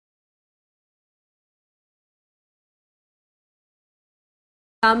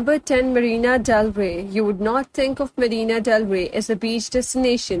Number 10, Marina del Rey. You would not think of Marina del Rey as a beach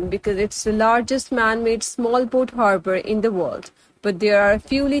destination because it's the largest man-made small boat harbor in the world, but there are a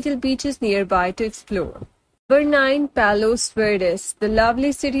few little beaches nearby to explore. Number 9, Palos Verdes. The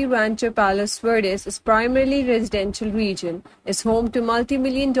lovely city Rancho Palos Verdes is primarily residential region, is home to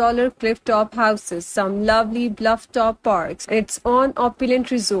multi-million-dollar cliff-top houses, some lovely bluff-top parks, and its own opulent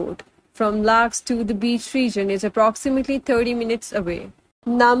resort from lakes to the beach region is approximately 30 minutes away.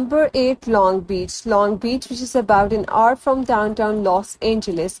 Number 8, Long Beach. Long Beach, which is about an hour from downtown Los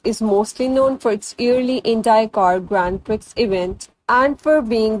Angeles, is mostly known for its yearly IndyCar Grand Prix event and for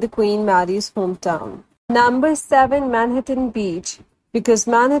being the Queen Mary's hometown. Number 7, Manhattan Beach. Because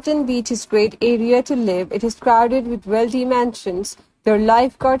Manhattan Beach is a great area to live, it is crowded with wealthy mansions. There are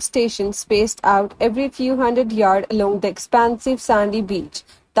lifeguard stations spaced out every few hundred yards along the expansive sandy beach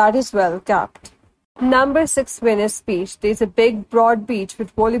that is well kept. Number 6, Venice Beach. There is a big, broad beach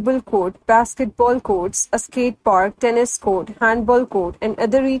with volleyball court, basketball courts, a skate park, tennis court, handball court, and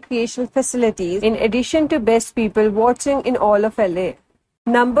other recreational facilities, in addition to best people watching in all of LA.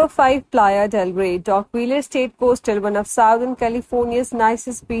 Number 5, Playa del Rey. Dock Wheeler State Coastal, one of Southern California's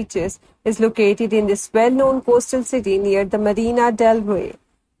nicest beaches, is located in this well-known coastal city near the Marina del Rey.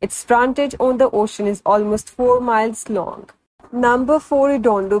 Its frontage on the ocean is almost 4 miles long. Number 4,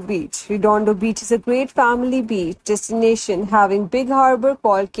 Redondo Beach. Redondo Beach is a great family beach destination having big harbor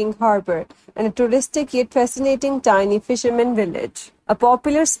called King Harbor and a touristic yet fascinating tiny fisherman village. A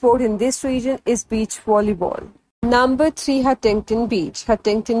popular sport in this region is beach volleyball. Number 3, Huntington Beach.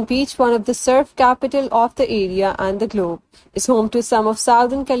 Huntington Beach, one of the surf capital of the area and the globe, is home to some of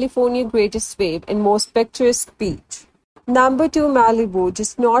Southern California's greatest wave and most picturesque beach. Number 2, Malibu.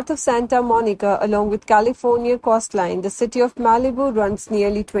 Just north of Santa Monica, along with California coastline, the city of Malibu runs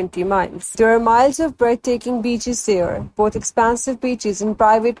nearly 20 miles. There are miles of breathtaking beaches there, both expansive beaches and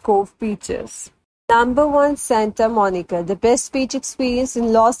private cove beaches. Number 1, Santa Monica. The best beach experience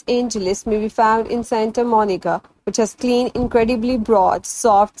in Los Angeles may be found in Santa Monica, which has clean, incredibly broad,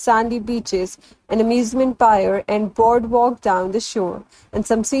 soft, sandy beaches, an amusement pier and boardwalk down the shore, and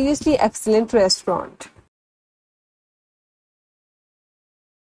some seriously excellent restaurants.